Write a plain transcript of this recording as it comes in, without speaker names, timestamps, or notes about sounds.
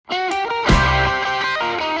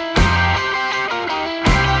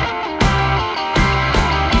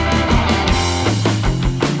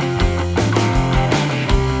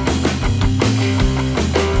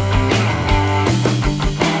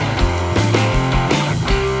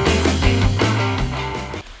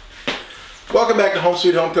Welcome back to Home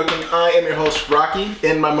Sweet Home Cooking. I am your host, Rocky,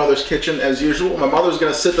 in my mother's kitchen as usual. My mother's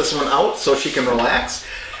going to sit this one out so she can relax,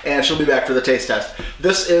 and she'll be back for the taste test.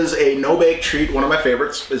 This is a no-bake treat. One of my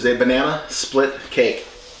favorites is a banana split cake.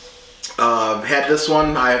 I've had this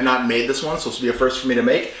one. I have not made this one, so this will be a first for me to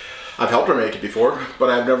make. I've helped her make it before,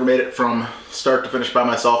 but I've never made it from start to finish by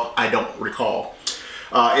myself. I don't recall.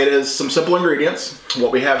 It is some simple ingredients.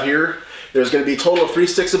 What we have here, there's going to be a total of 3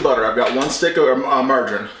 sticks of butter. I've got 1 stick of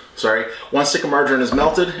margarine. Sorry, 1 stick of margarine is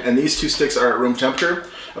melted, and these 2 sticks are at room temperature.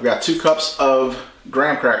 I've got 2 cups of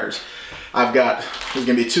graham crackers. There's going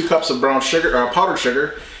to be 2 cups of brown sugar, powdered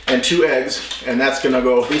sugar, and 2 eggs, and that's going to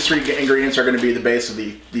go. These 3 ingredients are going to be the base of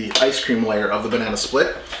the ice cream layer of the banana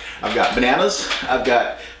split. I've got bananas. I've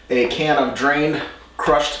got a can of drained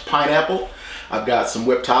crushed pineapple. I've got some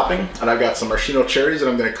whipped topping, and I've got some maraschino cherries that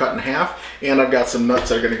I'm going to cut in half, and I've got some nuts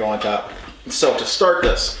that are going to go on top. So to start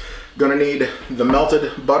this, I'm going to need the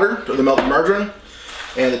melted butter, or the melted margarine,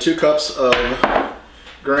 and the 2 cups of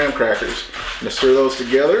graham crackers. I'm going to stir those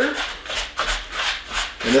together,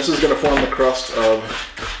 and this is going to form the crust of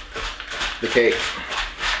the cake.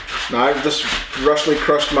 Now I've just roughly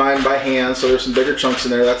crushed mine by hand, so there's some bigger chunks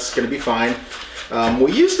in there. That's going to be fine.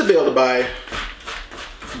 We used to be able to buy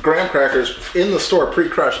graham crackers in the store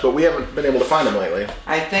pre-crushed, but we haven't been able to find them lately.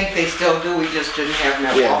 I think they still do, we just didn't have them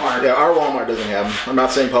at Walmart. Yeah, our Walmart doesn't have them. I'm not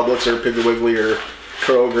saying Publix or Piggly Wiggly or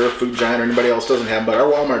Kroger or Food Giant or anybody else doesn't have them, but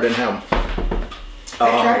our Walmart didn't have them.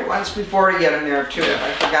 I tried once before to get them there too. Yeah.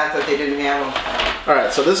 I forgot that they didn't have them.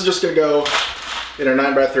 Alright, so this is just going to go in a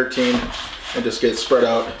 9x13 and just get spread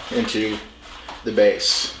out into the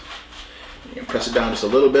base. You can press it down just a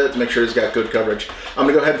little bit to make sure it's got good coverage. I'm going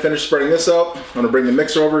to go ahead and finish spreading this out. I'm going to bring the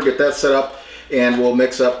mixer over, get that set up, and we'll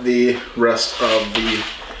mix up the rest of the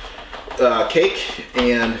cake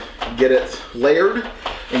and get it layered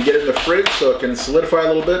and get it in the fridge so it can solidify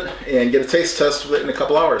a little bit and get a taste test with it in a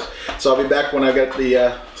couple hours. So I'll be back when I get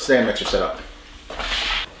the stand mixer set up.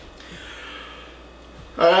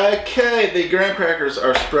 Okay, the graham crackers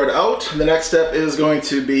are spread out. The next step is going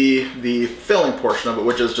to be the filling portion of it,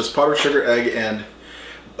 which is just powdered sugar, egg, and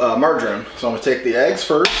margarine. So I'm going to take the eggs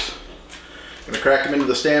first. I'm going to crack them into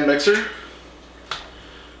the stand mixer.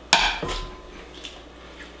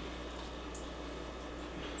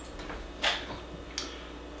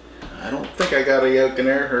 I don't think I got a yolk in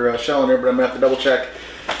there, or a shell in there, but I'm going to have to double check.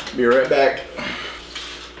 Be right back.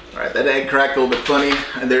 Alright, that egg cracked a little bit funny,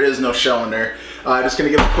 and there is no shell in there. Just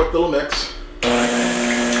going to give it a quick little mix.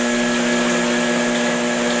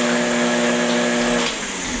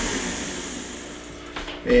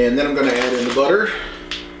 And then I'm going to add in the butter,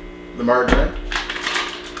 the margarine,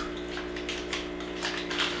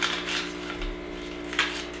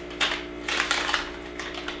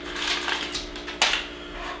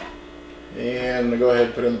 and I'm going to go ahead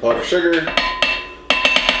and put in the powdered sugar.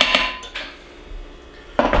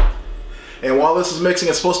 And while this is mixing,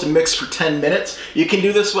 it's supposed to mix for 10 minutes. You can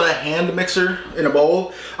do this with a hand mixer in a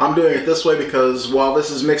bowl. I'm doing it this way because while this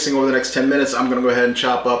is mixing over the next 10 minutes, I'm going to go ahead and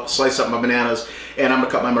slice up my bananas, and I'm going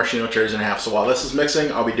to cut my maraschino cherries in half. So while this is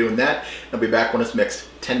mixing, I'll be doing that. I'll be back when it's mixed.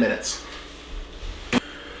 10 minutes.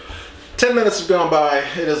 10 minutes have gone by.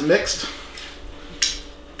 It is mixed.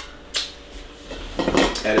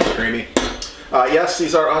 And it's creamy. Yes,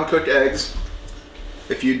 these are uncooked eggs.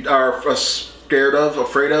 If you are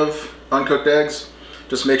afraid of uncooked eggs,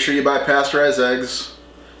 just make sure you buy pasteurized eggs.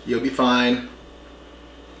 You'll be fine.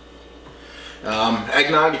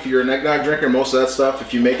 Eggnog, if you're an eggnog drinker, most of that stuff,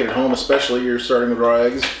 if you make it at home especially, you're starting with raw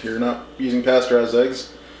eggs. You're not using pasteurized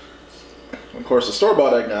eggs. Of course, the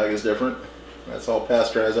store-bought eggnog is different. That's all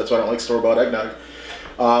pasteurized. That's why I don't like store-bought eggnog.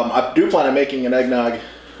 I do plan on making an eggnog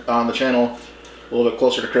on the channel a little bit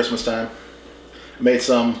closer to Christmas time. I made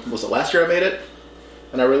some, was it last year I made it?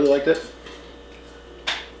 And I really liked it.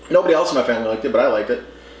 Nobody else in my family liked it, but I liked it.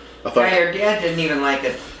 Yeah, your dad didn't even like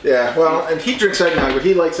it. Yeah, well, and he drinks eggnog, but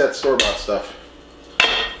he likes that store-bought stuff.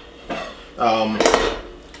 I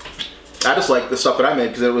just like the stuff that I made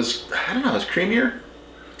because it was, I don't know, it was creamier,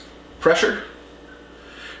 fresher.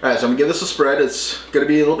 Alright, so I'm going to give this a spread. It's going to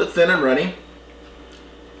be a little bit thin and runny.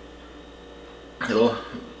 It'll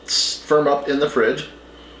firm up in the fridge.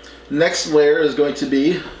 Next layer is going to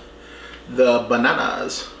be the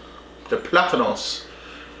bananas, the plátanos.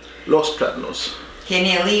 Los plátanos. Can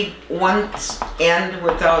you leave one end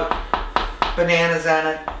without bananas on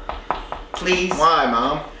it, please? Why,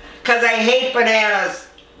 Mom? Because I hate bananas.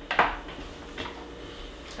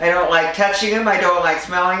 I don't like touching them, I don't like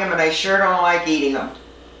smelling them, and I sure don't like eating them.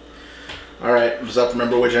 Alright, just have to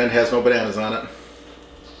remember which end has no bananas on it.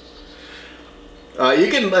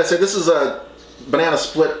 You can, let's say this is a banana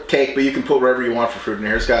split cake, but you can put whatever you want for fruit in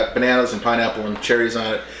here. It's got bananas and pineapple and cherries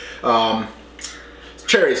on it.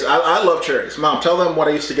 Cherries. I love cherries. Mom, tell them what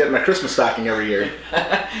I used to get in my Christmas stocking every year.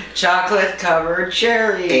 Chocolate covered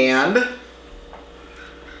cherries. And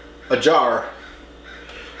a jar.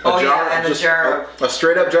 A jar. A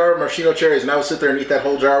straight up jar of maraschino cherries, and I would sit there and eat that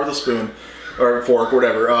whole jar with a spoon or fork, or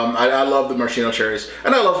whatever. I love the maraschino cherries,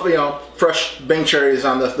 and I love, you know, fresh Bing cherries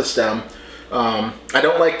on the stem. I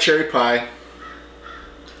don't like cherry pie.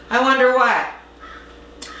 I wonder why.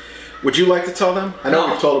 Would you like to tell them? I know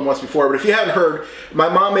No. we've told them once before, but if you haven't heard, my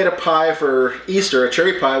mom made a pie for Easter, a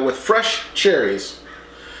cherry pie with fresh cherries.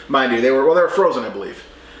 Mind you, they were frozen, I believe.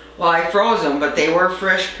 Well, I froze them, but they were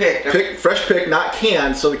fresh picked. Fresh picked, not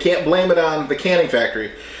canned, so we can't blame it on the canning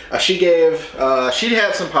factory. She'd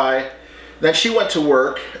had some pie, then she went to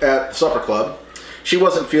work at the supper club. She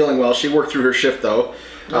wasn't feeling well. She worked through her shift though.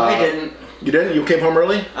 No, I didn't. You didn't? You came home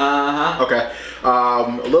early? Uh-huh. Okay.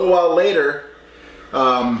 A little while later,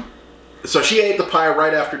 so she ate the pie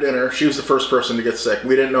right after dinner. She was the first person to get sick.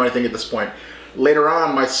 We didn't know anything at this point. Later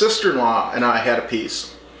on, my sister-in-law and I had a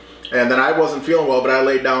piece. And then I wasn't feeling well, but I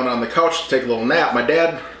laid down on the couch to take a little nap. My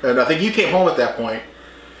dad, and I think you came home at that point,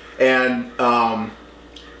 and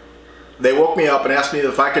they woke me up and asked me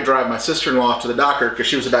if I could drive my sister-in-law to the doctor because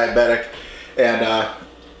she was a diabetic, and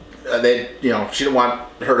she didn't want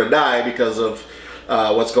her to die because of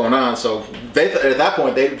what's going on. So at that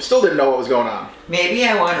point, they still didn't know what was going on. Maybe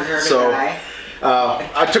I wanted her to die.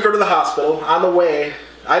 I took her to the hospital. On the way,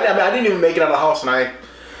 I didn't even make it out of the house, and I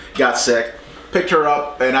got sick. Picked her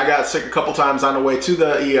up, and I got sick a couple times on the way to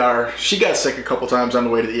the ER. She got sick a couple times on the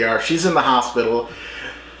way to the ER. She's in the hospital.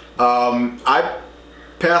 I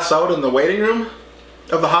passed out in the waiting room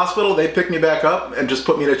of the hospital. They picked me back up and just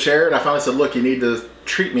put me in a chair, and I finally said, look, you need to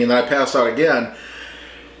treat me, and then I passed out again.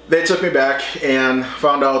 They took me back and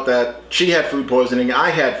found out that she had food poisoning,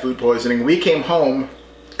 I had food poisoning. We came home,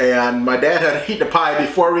 and my dad had eaten a pie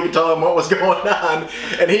before we could tell him what was going on,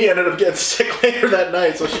 and he ended up getting sick later that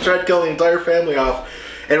night, so she tried to kill the entire family off.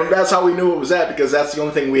 And that's how we knew it was that, because that's the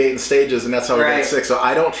only thing we ate in stages, and that's how we got sick. So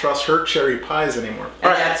I don't trust her cherry pies anymore.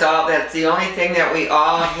 And that's the only thing that we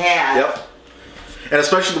all had. Yep. And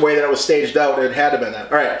especially the way that it was staged out, it had to have been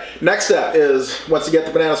that. All right, next step is, once you get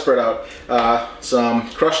the banana spread out, some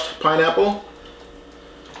crushed pineapple.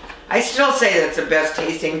 I still say that's the best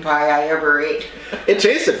tasting pie I ever ate. It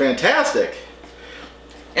tasted fantastic.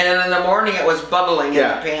 And then in the morning it was bubbling in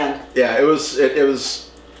the pan. Yeah, it was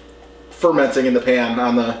fermenting in the pan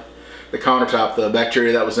on the countertop, the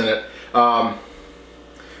bacteria that was in it.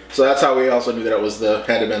 So that's how we also knew that it was had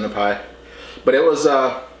to have been the pie. But it was,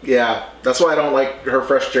 yeah, that's why I don't like her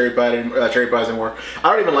fresh cherry pies anymore. I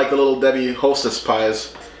don't even like the little Debbie Hostess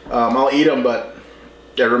pies. I'll eat them, but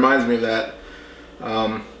it reminds me of that.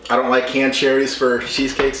 I don't like canned cherries for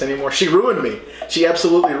cheesecakes anymore. She ruined me. She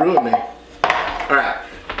absolutely ruined me. All right,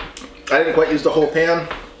 I didn't quite use the whole can.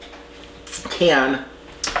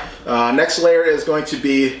 Next layer is going to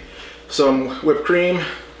be some whipped cream,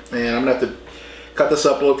 and I'm gonna have to cut this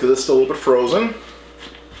up a little because it's still a little bit frozen.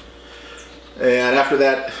 And after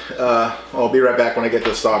that, I'll be right back when I get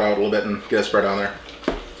this thawed out a little bit and get it spread on there.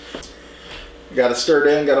 Got it stirred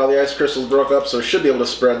in, got all the ice crystals broke up, so I should be able to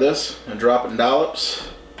spread this and drop it in dollops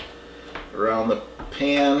around the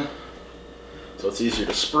pan so it's easier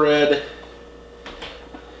to spread.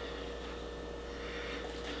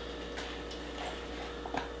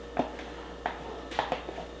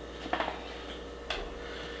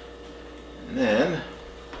 And then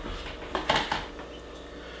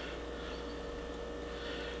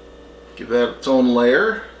give that its own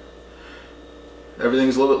layer.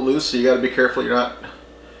 Everything's a little bit loose, so you got to be careful you're not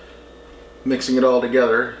mixing it all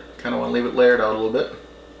together. Kind of want to leave it layered out a little bit.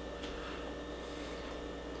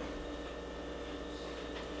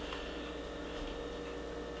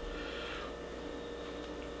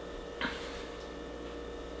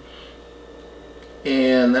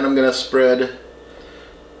 And then I'm going to spread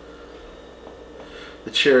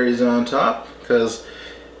the cherries on top, because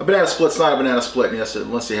a banana split's not a banana split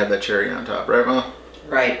unless you have that cherry on top, right, Ma?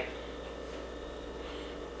 Right.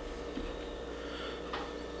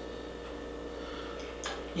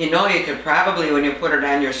 You know, you could probably, when you put it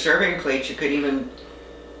on your serving plate, you could even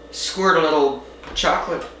squirt a little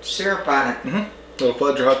chocolate syrup on it. Mm-hmm. A little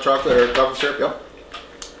fudge or hot chocolate or chocolate syrup, yep.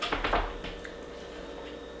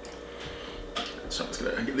 So I'm just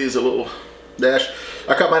going to give these a little dash.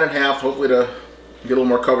 I cut mine in half, hopefully to get a little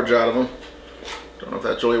more coverage out of them. Don't know if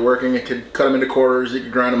that's really working. You could cut them into quarters, you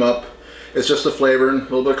could grind them up. It's just the flavor and a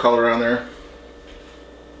little bit of color on there.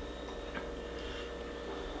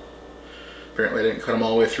 Apparently I didn't cut them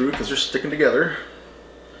all the way through because they're sticking together.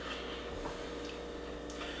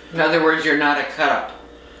 In other words, you're not a cut-up.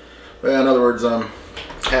 Well, in other words, I'm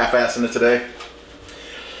half-assing it today.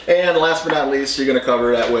 And last but not least, you're going to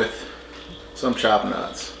cover that with some chopped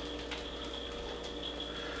nuts.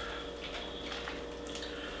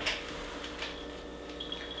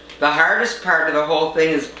 The hardest part of the whole thing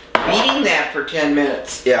is beating that for 10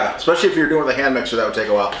 minutes. Yeah, especially if you're doing with a hand mixer, that would take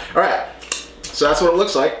a while. All right, so that's what it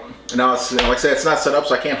looks like. Now, it's, like I say, it's not set up,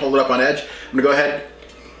 so I can't hold it up on edge. I'm gonna go ahead,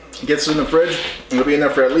 get this in the fridge. It'll be in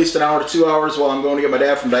there for at least an hour to 2 hours while I'm going to get my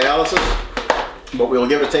dad from dialysis. But we'll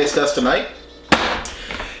give it a taste test tonight,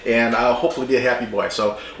 and I'll hopefully be a happy boy.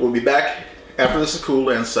 So we'll be back after this is cooled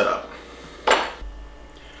and set up.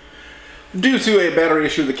 Due to a battery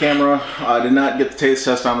issue with the camera, I did not get the taste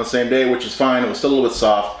test on the same day, which is fine. It was still a little bit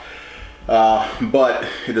soft, but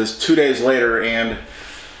it is 2 days later and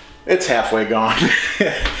it's halfway gone.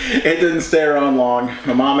 It didn't stay around long.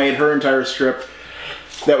 My mom ate her entire strip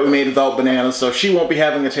that we made without bananas, so she won't be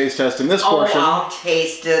having a taste test in this portion. Oh, I'll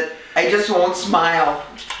taste it. I just won't smile.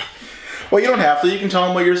 Well, you don't have to. You can tell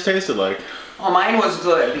them what yours tasted like. Well, mine was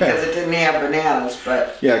good because it didn't have bananas,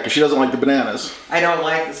 but... Yeah, because she doesn't like the bananas. I don't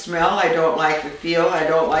like the smell, I don't like the feel, I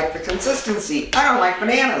don't like the consistency. I don't like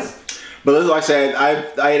bananas. But as I said,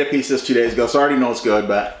 I ate a piece this 2 days ago, so I already know it's good,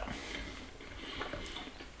 but...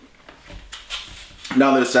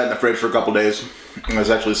 Now that it's sat in the fridge for a couple days, and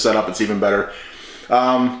it's actually set up, it's even better.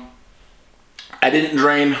 I didn't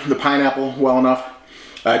drain the pineapple well enough.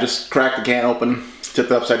 I just cracked the can open,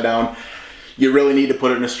 tipped it upside down. You really need to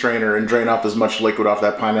put it in a strainer and drain off as much liquid off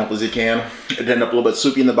that pineapple as you can. It'd end up a little bit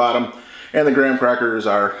soupy in the bottom, and the graham crackers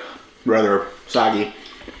are rather soggy.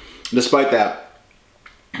 Despite that,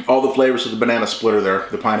 all the flavors of the banana split are there.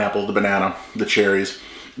 The pineapple, the banana, the cherries,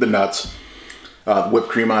 the nuts, the whipped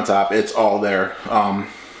cream on top, it's all there.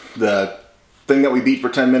 The thing that we beat for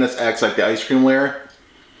 10 minutes acts like the ice cream layer.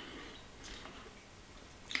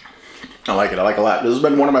 I like it a lot. This has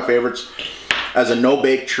been one of my favorites as a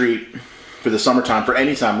no-bake treat for the summertime, for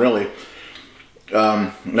any time really.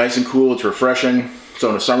 Nice and cool, it's refreshing. So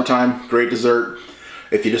in the summertime, great dessert.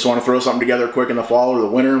 If you just want to throw something together quick in the fall or the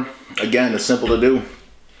winter, again, it's simple to do.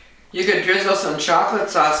 You could drizzle some chocolate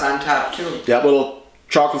sauce on top too. Yeah, a little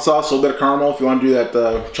chocolate sauce, a little bit of caramel if you want to do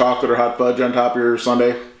that chocolate or hot fudge on top of your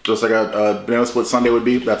sundae, just like a banana split sundae would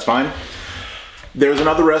be, that's fine. There's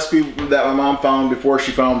another recipe that my mom found before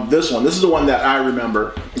she found this one. This is the one that I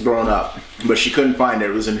remember growing up, but she couldn't find it.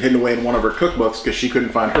 It was hidden away in one of her cookbooks because she couldn't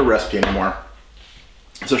find her recipe anymore.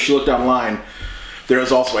 So she looked online. There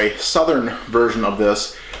is also a southern version of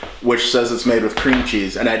this, which says it's made with cream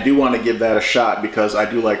cheese, and I do want to give that a shot because I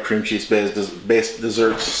do like cream cheese based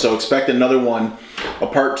desserts. So expect another one, a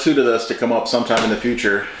part 2 to this, to come up sometime in the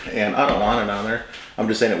future. And I don't want it on there. I'm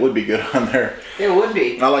just saying it would be good on there. It would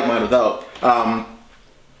be. I like mine without.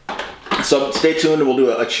 So stay tuned, we'll do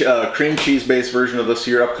a cream cheese based version of this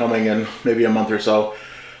here upcoming in maybe a month or so.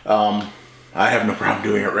 I have no problem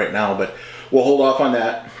doing it right now, but we'll hold off on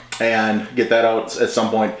that and get that out at some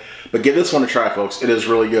point. But give this one a try, folks. It is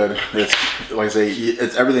really good. It's, like I say,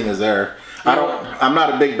 it's, everything is there. I'm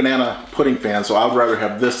not a big banana pudding fan, so I would rather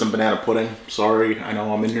have this than banana pudding. Sorry, I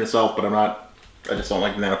know I'm in yourself, but I just don't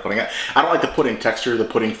like banana pudding. I don't like the pudding texture, the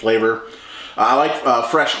pudding flavor. I like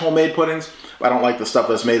fresh homemade puddings. I don't like the stuff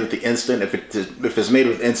that's made with the instant. If it's made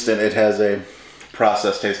with instant, it has a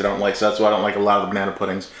processed taste I don't like, so that's why I don't like a lot of the banana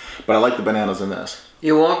puddings. But I like the bananas in this.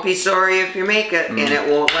 You won't be sorry if you make it, and it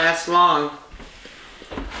won't last long.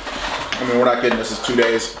 I mean, we're not kidding, this is 2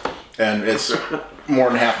 days, and it's more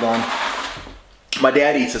than half gone. My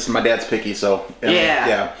dad eats this, and my dad's picky, so...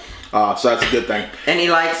 Yeah. So that's a good thing. And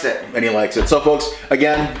he likes it. And he likes it. So, folks,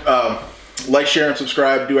 again, like, share, and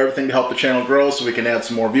subscribe. Do everything to help the channel grow so we can add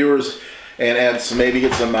some more viewers and maybe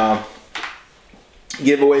get some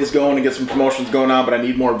giveaways going and get some promotions going on. But I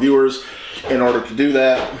need more viewers in order to do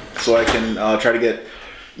that, so I can try to get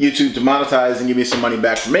YouTube to monetize and give me some money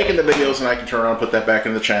back for making the videos, and I can turn around and put that back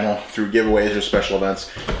in the channel through giveaways or special events.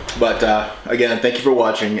 But again, thank you for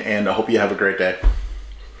watching, and I hope you have a great day.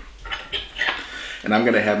 And I'm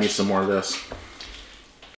gonna have me some more of this.